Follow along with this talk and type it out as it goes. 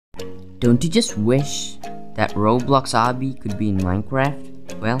Don't you just wish that Roblox obby could be in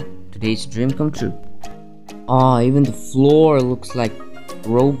Minecraft? Well, today's dream come true. Ah, even the floor looks like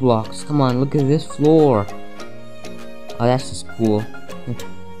Roblox. Come on, look at this floor. Oh, that's just cool.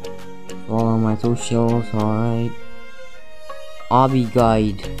 Follow my socials, alright. Obby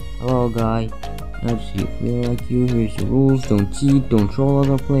guide. Hello, guy. Let's see, player like you. Here's the rules. Don't cheat. Don't troll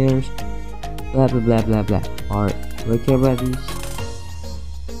other players. Blah blah blah blah blah. Alright, do I care about these?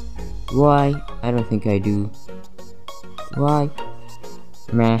 Why? I don't think I do. Why?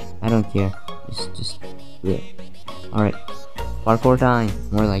 Meh, I don't care. Just yeah. Alright. Parkour time.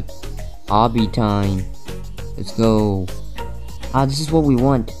 More like obby time. Let's go. Ah, this is what we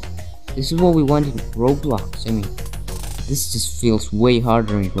want. This is what we want in Roblox. I mean, this just feels way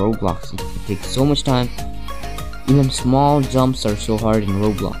harder in Roblox. It takes so much time. Even small jumps are so hard in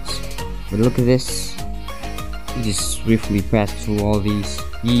Roblox. But look at this. You just swiftly pass through all these.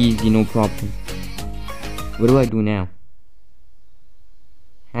 Easy, no problem. What do I do now?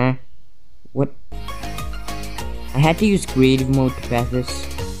 Huh? What? I had to use creative mode to pass this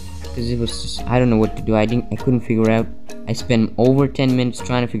because it was just, I don't know what to do. I couldn't figure out. I spent over 10 minutes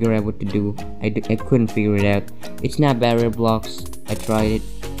trying to figure out what to do. I couldn't figure it out. It's not barrier blocks. I tried it.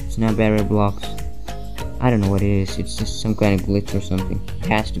 It's not barrier blocks. I don't know what it is. It's just some kind of glitch or something. It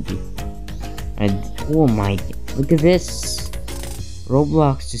has to be. Oh my, look at this.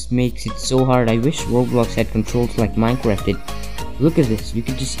 Roblox just makes it so hard. I wish Roblox had controls like Minecraft did. Look at this. You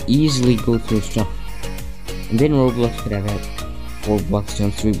could just easily go through stuff. And then Roblox could have had 4 block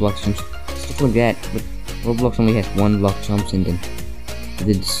jumps, 3 block jumps, stuff like that. But Roblox only has 1 block jumps and then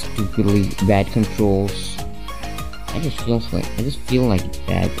the stupidly bad controls. I just feel like it's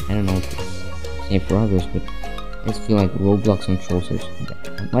bad. I don't know if it's same for others, but I just feel like Roblox controls are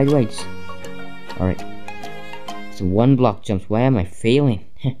bad. Why do I just... Alright. So 1 block jumps. Why am I failing?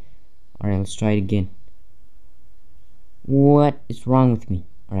 Alright, let's try it again. What is wrong with me?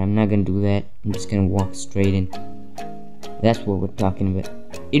 Alright, I'm not gonna do that. I'm just gonna walk straight in. That's what we're talking about.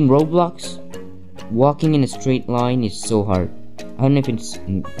 In Roblox, walking in a straight line is so hard. I don't know if it's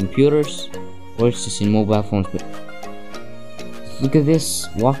in computers or it's just in mobile phones, but look at this.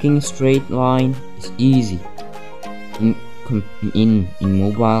 Walking a straight line is easy. In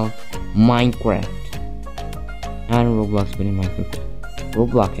mobile, Minecraft. Not in Roblox, but in Minecraft.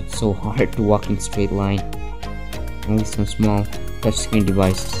 Roblox, it's so hard to walk in a straight line. Only some small touchscreen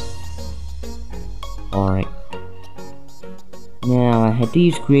devices. Alright. Now, I had to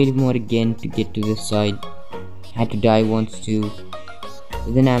use creative mode again to get to this side. I had to die once too.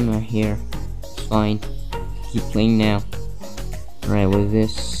 But then I'm not here. It's fine. Keep playing now. Alright, what is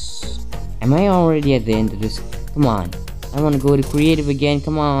this? Am I already at the end of this? Come on. I want to go to creative again.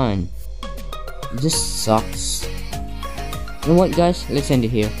 Come on. This sucks. You know what, guys? Let's end it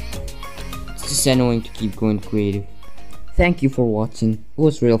here. It's just annoying to keep going to creative. Thank you for watching. It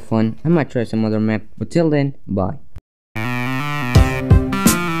was real fun. I might try some other map. But till then, bye.